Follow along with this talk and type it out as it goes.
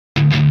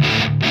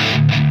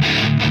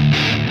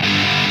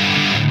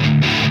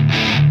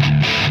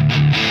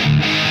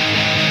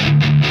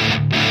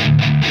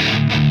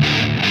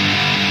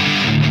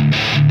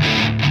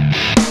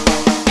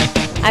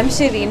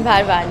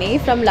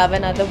Shereen from Love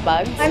and Other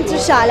Bugs. I'm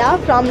Trishala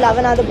from Love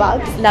and Other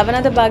Bugs. Love and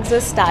Other Bugs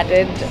was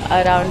started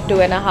around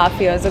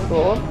 2.5 years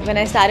ago. When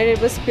I started,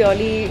 it was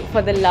purely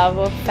for the love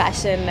of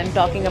fashion and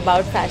talking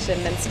about fashion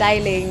and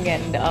styling,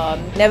 and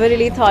never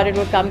really thought it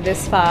would come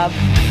this far.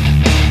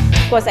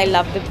 Of course, I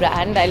love the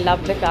brand, I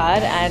love the car,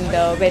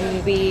 and when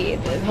we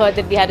heard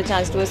that we had a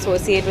chance to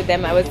associate with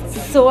them, I was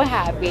so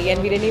happy,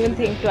 and we didn't even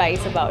think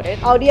twice about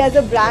it. Audi as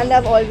a brand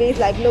I've always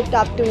looked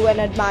up to and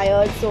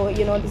admired, so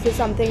this is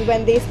something.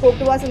 When they spoke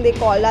to us and they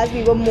called us,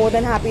 we were more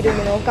than happy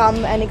to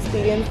come and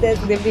experience this.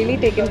 They've really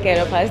taken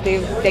care of us.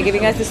 They're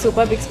giving us the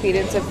superb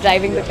experience of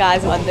driving the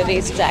cars on the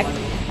racetrack.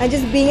 And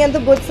just being at the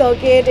Booth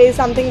circuit is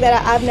something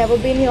that I've never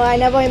been here. I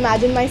never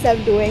imagined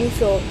myself doing,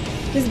 so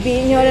just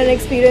being here and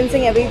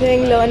experiencing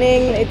everything,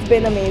 learning, it's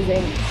been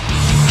amazing.